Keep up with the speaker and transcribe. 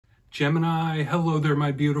Gemini, hello there,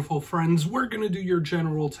 my beautiful friends. We're going to do your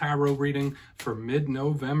general tarot reading for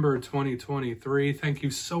mid-November 2023. Thank you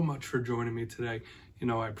so much for joining me today. You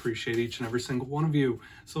know, I appreciate each and every single one of you.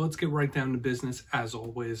 So let's get right down to business as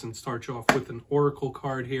always and start you off with an oracle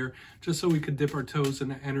card here, just so we could dip our toes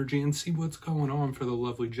into energy and see what's going on for the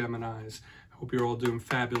lovely Geminis. I hope you're all doing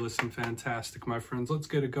fabulous and fantastic, my friends. Let's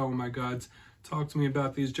get it going, my gods. Talk to me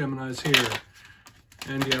about these Geminis here.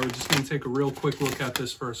 And yeah, we're just going to take a real quick look at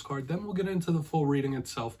this first card. Then we'll get into the full reading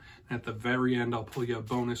itself. And at the very end, I'll pull you a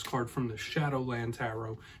bonus card from the Shadowland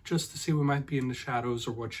Tarot, just to see what might be in the shadows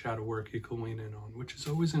or what shadow work you can lean in on, which is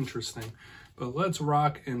always interesting. But let's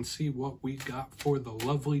rock and see what we got for the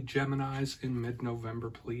lovely Geminis in mid-November,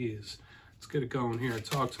 please. Let's get it going here.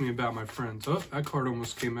 Talk to me about my friends. Oh, that card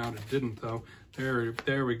almost came out. It didn't, though.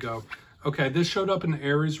 There we go. Okay, this showed up in the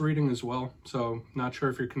Aries reading as well. So not sure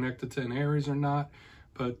if you're connected to an Aries or not.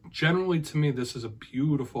 But generally, to me, this is a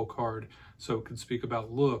beautiful card. So it could speak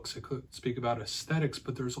about looks, it could speak about aesthetics,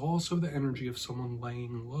 but there's also the energy of someone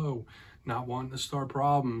laying low, not wanting to start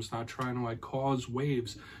problems, not trying to like cause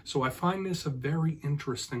waves. So I find this a very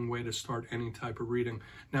interesting way to start any type of reading.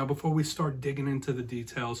 Now, before we start digging into the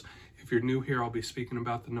details, if you're new here, I'll be speaking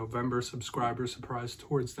about the November subscriber surprise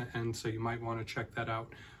towards the end, so you might want to check that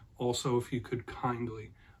out. Also, if you could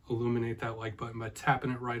kindly illuminate that like button by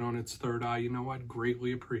tapping it right on its third eye, you know, I'd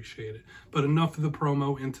greatly appreciate it. But enough of the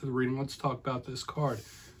promo, into the reading. Let's talk about this card.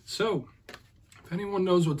 So if anyone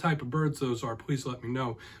knows what type of birds those are, please let me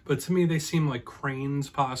know. But to me, they seem like cranes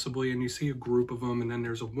possibly, and you see a group of them, and then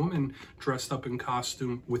there's a woman dressed up in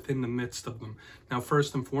costume within the midst of them. Now,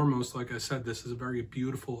 first and foremost, like I said, this is a very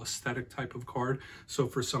beautiful aesthetic type of card. So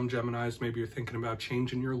for some Geminis, maybe you're thinking about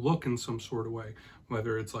changing your look in some sort of way,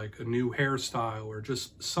 whether it's like a new hairstyle or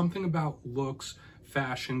just something about looks,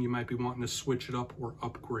 fashion. You might be wanting to switch it up or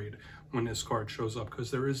upgrade when this card shows up,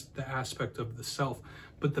 because there is the aspect of the self.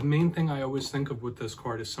 But the main thing I always think of with this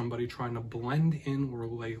card is somebody trying to blend in or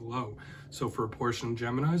lay low. So for a portion of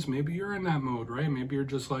Geminis, maybe you're in that mode, right? Maybe you're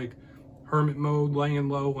just like hermit mode, laying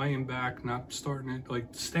low, laying back, not starting it, like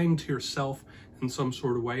staying to yourself in some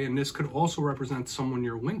sort of way. And this could also represent someone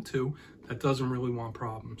you're linked to that doesn't really want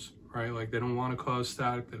problems, right? Like they don't want to cause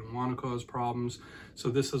static, they don't want to cause problems. So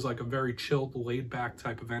this is like a very chilled, laid back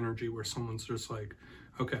type of energy where someone's just like,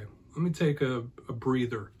 okay, let me take a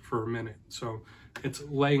breather for a minute. So it's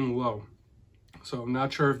laying low. So I'm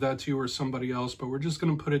not sure if that's you or somebody else, but we're just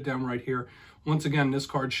going to put it down right here. Once again, this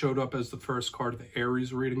card showed up as the first card of the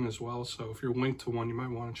Aries reading as well. So if you're linked to one, you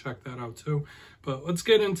might want to check that out too. But let's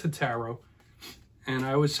get into tarot. And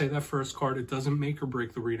I always say that first card, it doesn't make or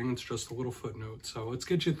break the reading. It's just a little footnote. So let's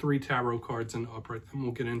get you 3 tarot cards in the upright. Then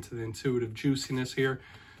we'll get into the intuitive juiciness here.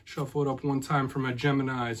 Shuffle it up one time for my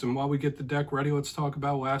Geminis. And while we get the deck ready, let's talk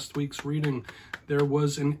about last week's reading. There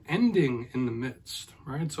was an ending in the midst,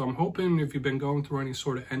 right? So I'm hoping if you've been going through any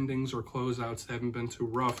sort of endings or closeouts, they haven't been too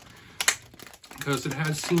rough. Because it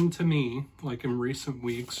has seemed to me, like in recent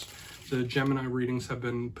weeks, the Gemini readings have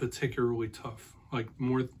been particularly tough, like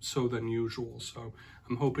more so than usual. So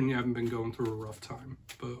I'm hoping you haven't been going through a rough time.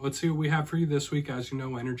 But let's see what we have for you this week. As you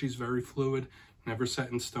know, energy is very fluid, never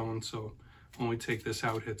set in stone. So only take this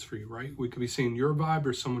how it hits for you, right? We could be seeing your vibe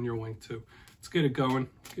or someone you're linked to. Let's get it going.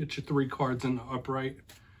 Get your 3 cards in the upright.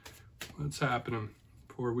 What's happening?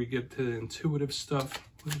 Before we get to the intuitive stuff,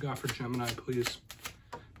 what do we got for Gemini, please?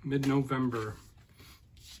 Mid-November.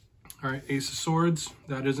 All right, Ace of Swords.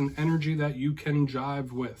 That is an energy that you can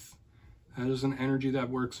jive with. That is an energy that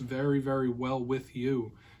works very, very well with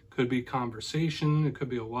you. Could be conversation. It could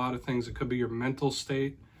be a lot of things. It could be your mental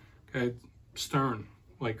state. Okay, stern,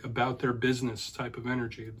 like about their business type of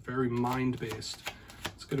energy. Very mind-based.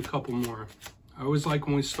 Let's get a couple more. I always like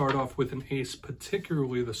when we start off with an ace,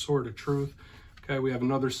 particularly the Sword of Truth. Okay, we have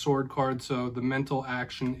another sword card, so the mental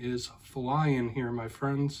action is flying here, my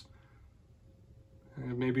friends.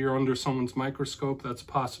 And maybe you're under someone's microscope. That's a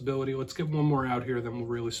possibility. Let's get one more out here, then we'll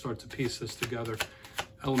really start to piece this together.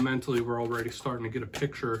 Elementally, we're already starting to get a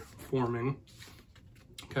picture forming.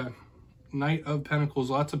 Okay, Knight of Pentacles.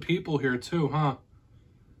 Lots of people here too, huh?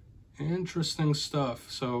 Interesting stuff.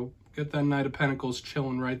 So get that Knight of Pentacles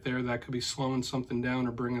chilling right there. That could be slowing something down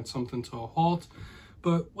or bringing something to a halt.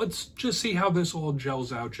 But let's just see how this all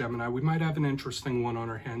gels out, Gemini. We might have an interesting one on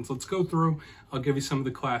our hands. Let's go through. I'll give you some of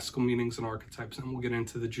the classical meanings and archetypes, and we'll get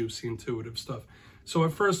into the juicy intuitive stuff. So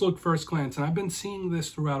at first look, first glance, and I've been seeing this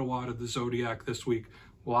throughout a lot of the Zodiac this week.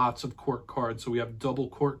 Lots of court cards. So we have double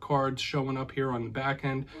court cards showing up here on the back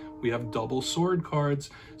end. We have double sword cards.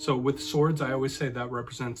 So with swords, I always say that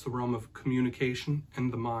represents the realm of communication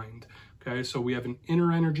and the mind. Okay, so we have an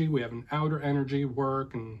inner energy, we have an outer energy,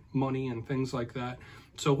 work and money and things like that.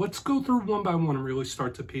 So let's go through one by one and really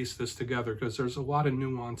start to piece this together, because there's a lot of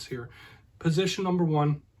nuance here. Position number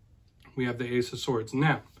one, we have the Ace of Swords.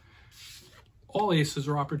 Now, all aces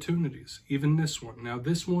are opportunities, even this one. Now,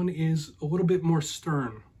 this one is a little bit more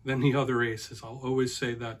stern than the other aces. I'll always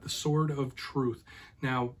say that. The Sword of Truth.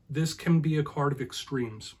 Now, this can be a card of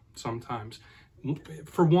extremes sometimes.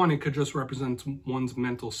 For one, it could just represent one's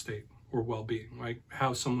mental state or well-being, like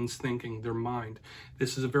how someone's thinking, their mind.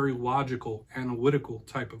 This is a very logical, analytical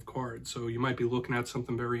type of card. So you might be looking at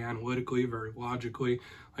something very analytically, very logically,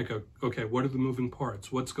 like, okay, what are the moving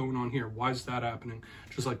parts? What's going on here? Why is that happening?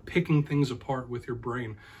 Just like picking things apart with your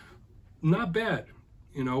brain. Not bad.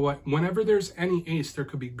 You know what? Whenever there's any ace, there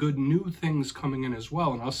could be good new things coming in as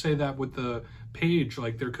well. And I'll say that with the page,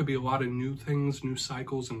 like there could be a lot of new things, new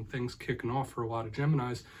cycles and things kicking off for a lot of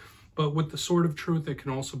Geminis. But with the Sword of Truth, it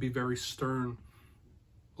can also be very stern,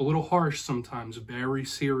 a little harsh sometimes, very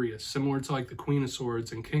serious, similar to like the Queen of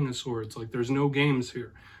Swords and King of Swords. Like there's no games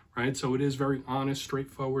here, right? So it is very honest,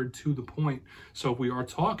 straightforward, to the point. So if we are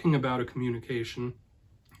talking about a communication,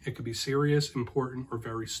 it could be serious, important, or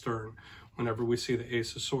very stern whenever we see the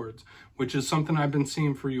Ace of Swords, which is something I've been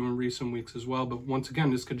seeing for you in recent weeks as well. But once again,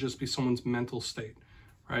 this could just be someone's mental state,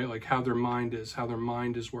 right? Like how their mind is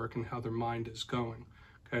working, how their mind is going.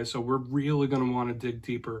 Okay, so we're really going to want to dig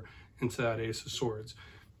deeper into that Ace of Swords.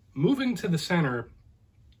 Moving to the center,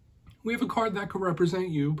 we have a card that could represent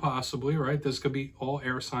you, possibly, right? This could be all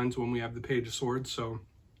air signs when we have the Page of Swords. So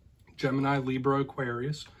Gemini, Libra,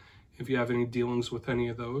 Aquarius, if you have any dealings with any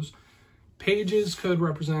of those. Pages could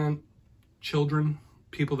represent children,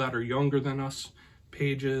 people that are younger than us.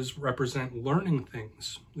 Pages represent learning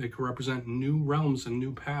things. They could represent new realms and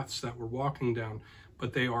new paths that we're walking down,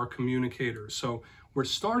 but they are communicators. So we're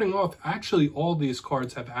starting off, actually all these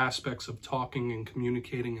cards have aspects of talking and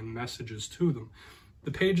communicating and messages to them.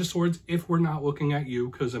 The Page of Swords, if we're not looking at you,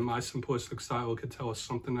 because in my simplistic style, it could tell us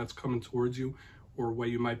something that's coming towards you or what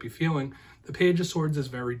you might be feeling. The Page of Swords is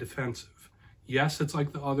very defensive. Yes, it's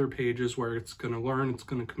like the other pages where it's going to learn, it's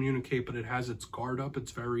going to communicate, but it has its guard up.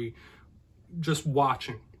 It's very just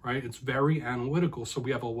watching, right? It's very analytical. So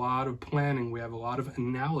we have a lot of planning. We have a lot of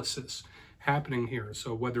analysis happening here.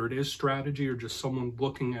 So whether it is strategy or just someone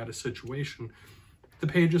looking at a situation, the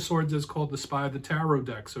Page of Swords is called the Spy of the Tarot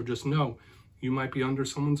deck. So just know you might be under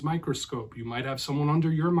someone's microscope. You might have someone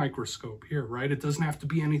under your microscope here, right? It doesn't have to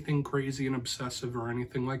be anything crazy and obsessive or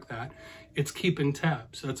anything like that. It's keeping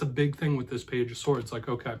tabs. That's a big thing with this Page of Swords. Like,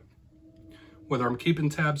 okay, whether I'm keeping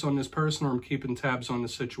tabs on this person or I'm keeping tabs on the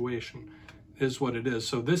situation is what it is.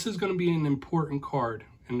 So this is going to be an important card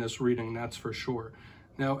in this reading, that's for sure.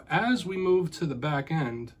 Now, as we move to the back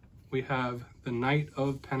end, we have the Knight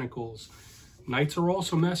of Pentacles. Knights are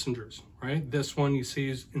also messengers, right? This one you see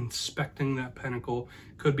is inspecting that pentacle.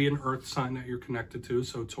 Could be an earth sign that you're connected to,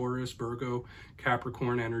 so Taurus, Virgo,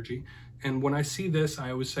 Capricorn energy. And when I see this,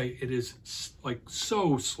 I always say it is like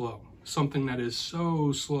so slow, something that is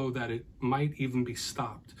so slow that it might even be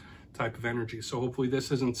stopped type of energy. So hopefully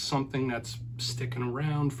this isn't something that's sticking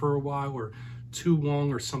around for a while or too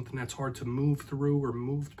long, or something that's hard to move through or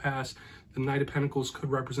moved past. The Knight of Pentacles could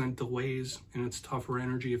represent delays in its tougher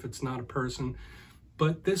energy if it's not a person.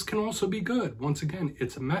 But this can also be good. Once again,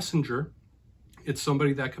 it's a messenger. It's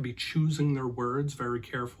somebody that could be choosing their words very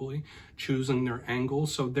carefully, choosing their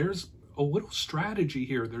angles. So there's a little strategy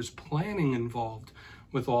here. There's planning involved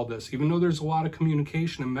with all this. Even though there's a lot of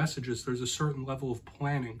communication and messages, there's a certain level of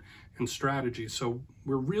planning and strategy. So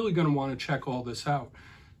we're really going to want to check all this out.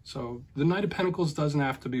 So the Knight of Pentacles doesn't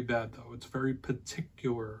have to be bad, though. It's very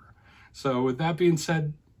particular. So with that being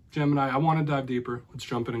said, Gemini, I want to dive deeper. Let's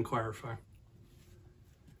jump in and clarify.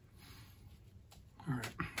 All right,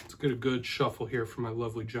 let's get a good shuffle here for my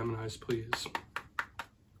lovely Geminis, please.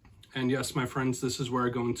 And yes, my friends, this is where I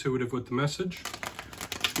go intuitive with the message.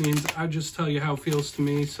 Means I just tell you how it feels to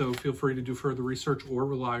me, so feel free to do further research or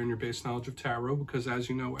rely on your base knowledge of tarot, because as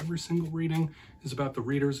you know, every single reading is about the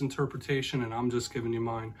reader's interpretation, and I'm just giving you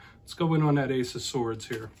mine. Let's go in on that Ace of Swords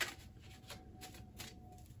here.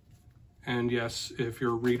 And yes, if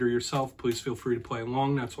you're a reader yourself, please feel free to play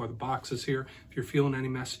along. That's why the box is here. If you're feeling any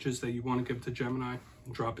messages that you want to give to Gemini,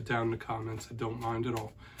 drop it down in the comments. I don't mind at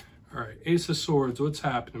all. All right, Ace of Swords, what's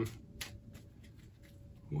happening?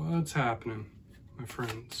 What's happening, my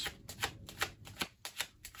friends?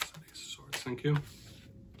 Ace of Swords, thank you.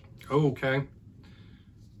 Okay.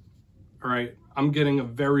 All right, I'm getting a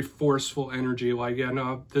very forceful energy. Like, yeah,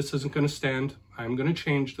 no, this isn't going to stand. I'm going to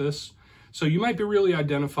change this. So you might be really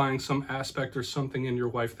identifying some aspect or something in your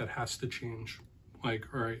life that has to change. Like,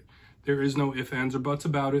 all right, there is no ifs, ands, or buts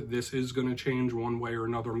about it. This is going to change one way or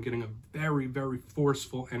another. I'm getting a very, very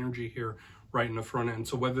forceful energy here right in the front end.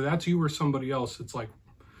 So whether that's you or somebody else, it's like,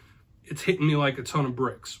 it's hitting me like a ton of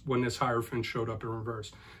bricks when this Hierophant showed up in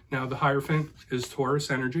reverse. Now, the Hierophant is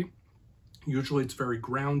Taurus energy. Usually it's very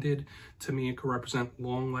grounded. To me, it could represent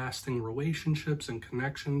long-lasting relationships and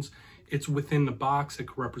connections. It's within the box. It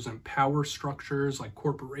could represent power structures like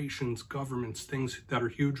corporations, governments, things that are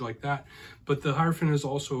huge like that. But the Hierophant is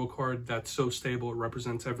also a card that's so stable. It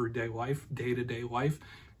represents everyday life, day-to-day life.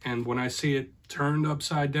 And when I see it turned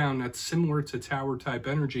upside down, that's similar to Tower type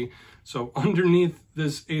energy. So underneath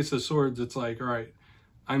this Ace of Swords, it's like, all right,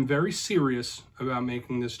 I'm very serious about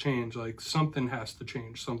making this change. Like, something has to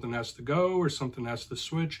change. Something has to go, or something has to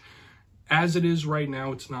switch. As it is right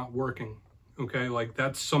now, it's not working. Okay, like,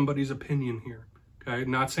 that's somebody's opinion here. Okay,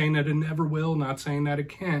 not saying that it never will, not saying that it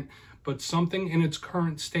can't, but something in its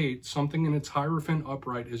current state, something in its Hierophant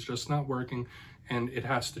upright is just not working, and it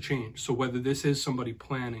has to change. So whether this is somebody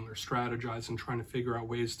planning or strategizing, trying to figure out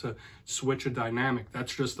ways to switch a dynamic,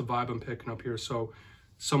 that's just the vibe I'm picking up here. So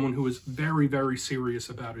someone who is very, very serious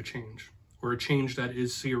about a change, or a change that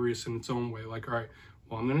is serious in its own way. Like, all right,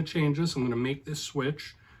 well, I'm going to change this. I'm going to make this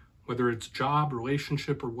switch, whether it's job,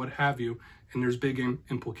 relationship, or what have you. And there's big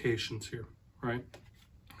implications here, right?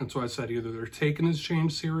 That's why I said either they're taking this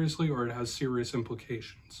change seriously or it has serious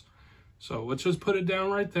implications. So let's just put it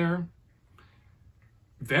down right there.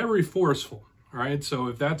 Very forceful, all right? So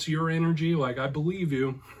if that's your energy, like, I believe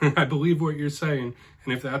you. I believe what you're saying.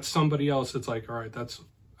 And if that's somebody else, it's like, all right, that's,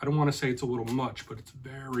 I don't want to say it's a little much, but it's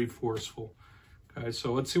very forceful. Okay,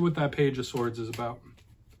 so let's see what that Page of Swords is about.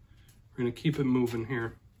 We're going to keep it moving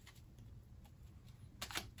here.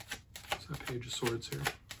 What's that Page of Swords here?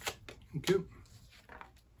 Thank you.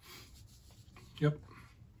 Yep.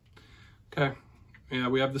 Okay. Yeah,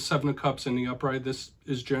 we have the Seven of Cups in the upright. This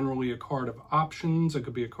is generally a card of options. It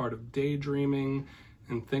could be a card of daydreaming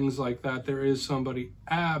and things like that. There is somebody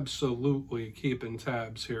absolutely keeping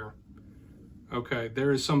tabs here. Okay,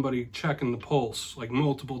 there is somebody checking the pulse like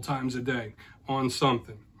multiple times a day on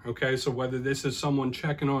something. Okay, so whether this is someone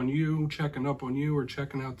checking on you, checking up on you, or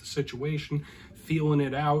checking out the situation, feeling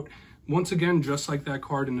it out. Once again, just like that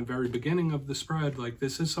card in the very beginning of the spread, like,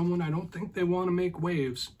 this is someone, I don't think they want to make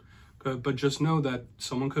waves. But just know that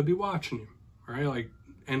someone could be watching you, right? Like,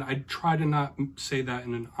 and I try to not say that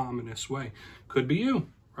in an ominous way. Could be you,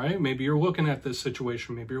 right? Maybe you're looking at this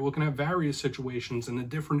situation. Maybe you're looking at various situations and the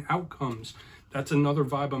different outcomes. That's another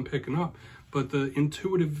vibe I'm picking up. But the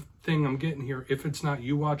intuitive thing I'm getting here, if it's not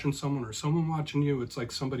you watching someone or someone watching you, it's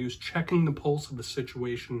like somebody who's checking the pulse of the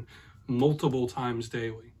situation multiple times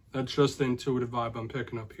daily. That's just the intuitive vibe I'm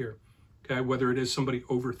picking up here. Okay, whether it is somebody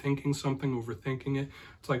overthinking something, overthinking it,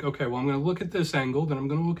 it's like, okay, well, I'm going to look at this angle, then I'm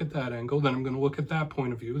going to look at that angle, then I'm going to look at that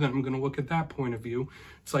point of view, then I'm going to look at that point of view.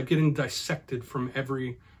 It's like getting dissected from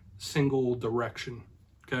every single direction.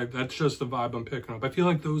 Okay, that's just the vibe I'm picking up. I feel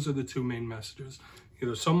like those are the two main messages.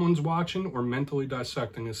 Either someone's watching or mentally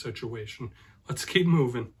dissecting a situation. Let's keep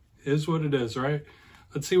moving. It is what it is, right?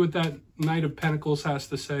 Let's see what that Knight of Pentacles has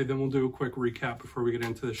to say, then we'll do a quick recap before we get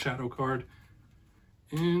into the shadow card.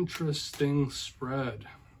 Interesting spread.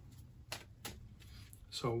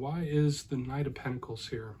 So why is the Knight of Pentacles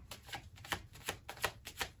here?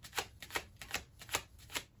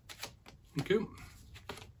 Thank you.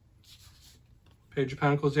 Page of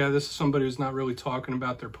Pentacles. Yeah, this is somebody who's not really talking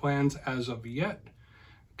about their plans as of yet.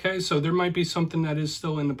 Okay, so there might be something that is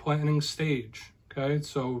still in the planning stage. Okay,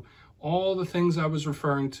 so all the things I was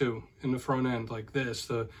referring to in the front end, like this,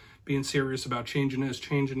 the being serious about changing this,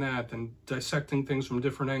 changing that, and dissecting things from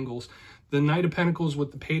different angles. The Knight of Pentacles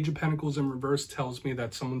with the Page of Pentacles in reverse tells me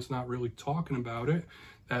that someone's not really talking about it,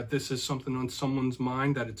 that this is something on someone's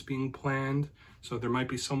mind, that it's being planned. So there might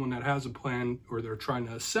be someone that has a plan, or they're trying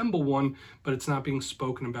to assemble one, but it's not being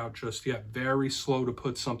spoken about just yet. Very slow to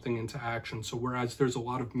put something into action. So whereas there's a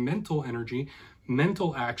lot of mental energy,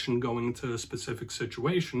 mental action going into a specific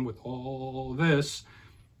situation with all this,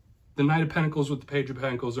 the Knight of Pentacles with the Page of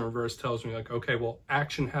Pentacles in reverse tells me, like, okay, well,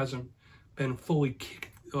 action hasn't been fully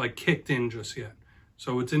kicked in just yet.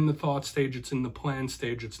 So it's in the thought stage, it's in the plan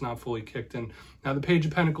stage, it's not fully kicked in. Now, the Page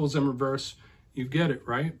of Pentacles in reverse, you get it,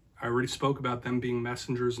 right? I already spoke about them being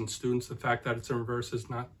messengers and students. The fact that it's in reverse is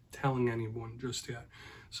not telling anyone just yet.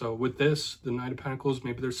 So with this, the Knight of Pentacles,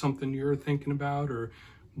 maybe there's something you're thinking about or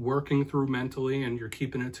working through mentally and you're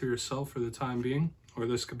keeping it to yourself for the time being. Or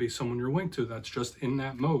this could be someone you're linked to that's just in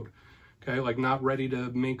that mode. Okay, like not ready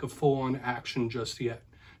to make a full-on action just yet.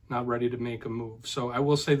 Not ready to make a move. So I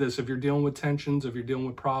will say this, if you're dealing with tensions, if you're dealing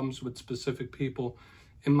with problems with specific people,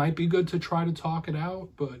 it might be good to try to talk it out,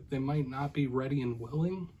 but they might not be ready and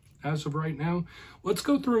willing as of right now. Let's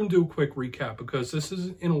go through and do a quick recap because this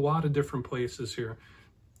is in a lot of different places here.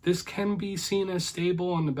 This can be seen as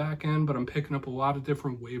stable on the back end, but I'm picking up a lot of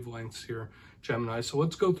different wavelengths here, Gemini. So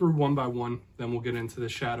let's go through one by one, then we'll get into the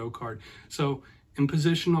shadow card. So in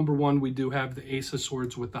position number 1, we do have the Ace of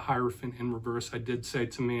Swords with the Hierophant in reverse. I did say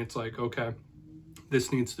to me, it's like, okay,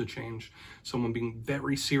 this needs to change. Someone being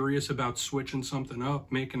very serious about switching something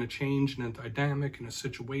up, making a change in a dynamic, in a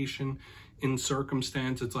situation, in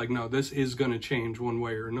circumstance. It's like, no, this is going to change one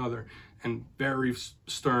way or another, and very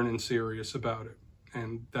stern and serious about it.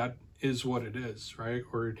 And that is what it is, right?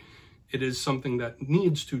 Or it is something that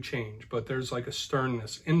needs to change, but there's like a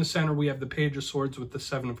sternness. In the center, we have the Page of Swords with the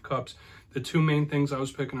Seven of Cups. The two main things I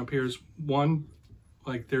was picking up here is, one,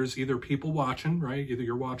 like there's either people watching, right? Either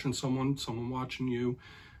you're watching someone watching you,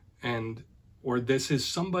 or this is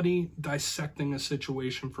somebody dissecting a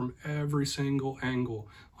situation from every single angle.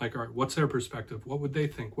 Like, all right, what's their perspective? What would they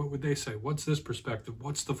think? What would they say? What's this perspective?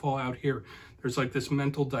 What's the fallout here? There's like this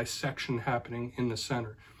mental dissection happening in the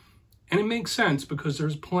center. And it makes sense because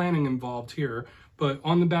there's planning involved here. But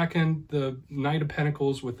on the back end, the Knight of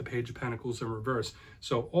Pentacles with the Page of Pentacles in reverse.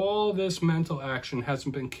 So all this mental action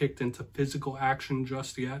hasn't been kicked into physical action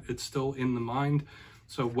just yet. It's still in the mind.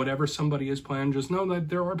 So whatever somebody is planning, just know that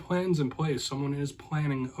there are plans in place. Someone is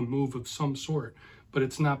planning a move of some sort, but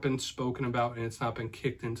it's not been spoken about and it's not been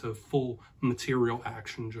kicked into full material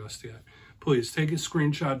action just yet. Please take a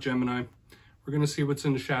screenshot, Gemini. We're going to see what's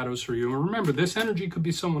in the shadows for you. And remember, this energy could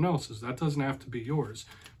be someone else's. That doesn't have to be yours.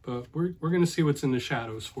 But we're going to see what's in the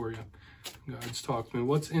shadows for you. Guys, talk to me.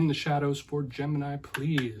 What's in the shadows for Gemini,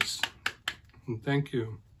 please? And thank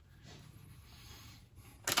you.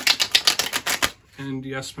 And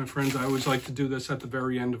yes, my friends, I always like to do this at the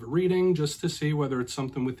very end of a reading just to see whether it's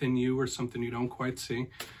something within you or something you don't quite see.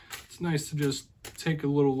 It's nice to just take a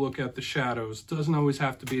little look at the shadows. Doesn't always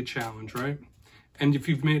have to be a challenge, right? And if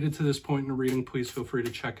you've made it to this point in the reading, please feel free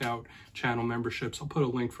to check out channel memberships. I'll put a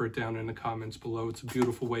link for it down in the comments below. It's a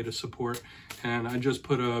beautiful way to support. And I just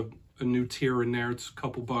put a new tier in there. It's a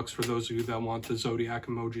couple bucks for those of you that want the Zodiac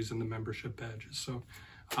emojis and the membership badges. So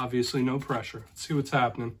obviously no pressure. Let's see what's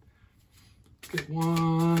happening. Get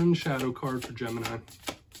one shadow card for Gemini.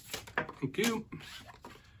 Thank you.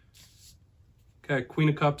 Okay, Queen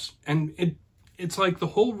of Cups. And it's like the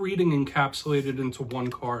whole reading encapsulated into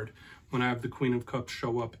one card when I have the Queen of Cups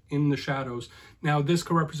show up in the shadows. Now, this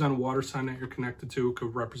could represent a water sign that you're connected to. It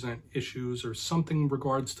could represent issues or something in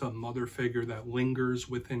regards to a mother figure that lingers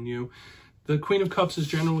within you. The Queen of Cups is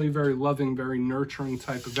generally very loving, very nurturing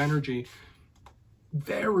type of energy.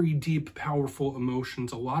 Very deep, powerful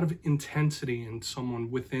emotions, a lot of intensity in someone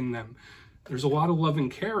within them. There's a lot of love and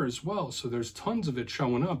care as well, so there's tons of it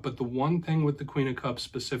showing up. But the one thing with the Queen of Cups,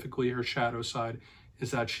 specifically her shadow side,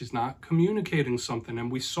 is that she's not communicating something. And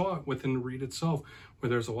we saw it within the read itself, where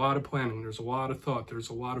there's a lot of planning, there's a lot of thought, there's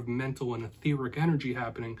a lot of mental and etheric energy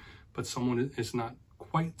happening, but someone is not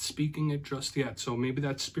quite speaking it just yet. So maybe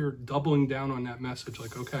that spirit doubling down on that message,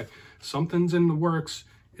 like, okay, something's in the works,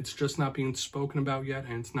 it's just not being spoken about yet,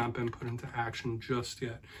 and it's not been put into action just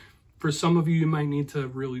yet. For some of you, you might need to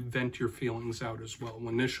really vent your feelings out as well.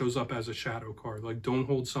 When this shows up as a shadow card, like, don't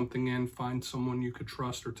hold something in, find someone you could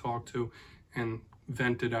trust or talk to, and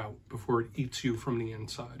vent it out before it eats you from the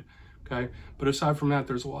inside, okay? But aside from that,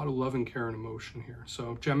 there's a lot of love and care and emotion here.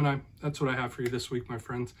 So, Gemini, that's what I have for you this week, my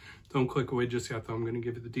friends. Don't click away just yet, though. I'm going to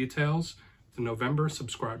give you the details. The November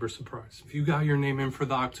subscriber surprise. If you got your name in for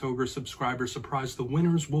the October subscriber surprise, the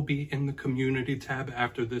winners will be in the community tab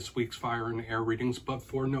after this week's Fire and Air readings. But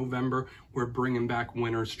for November, we're bringing back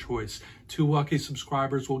winner's choice. 2 lucky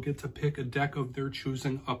subscribers will get to pick a deck of their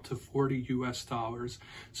choosing up to $40 US.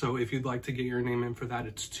 So if you'd like to get your name in for that,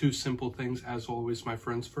 it's 2 simple things. As always, my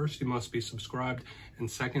friends, first, you must be subscribed.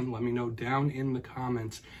 And second, let me know down in the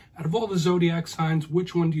comments, out of all the zodiac signs,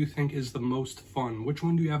 which one do you think is the most fun? Which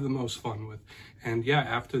one do you have the most fun with? And yeah,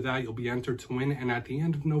 after that, you'll be entered to win. And at the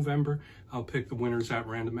end of November, I'll pick the winners at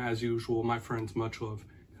random as usual. My friends, much love,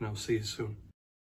 and I'll see you soon.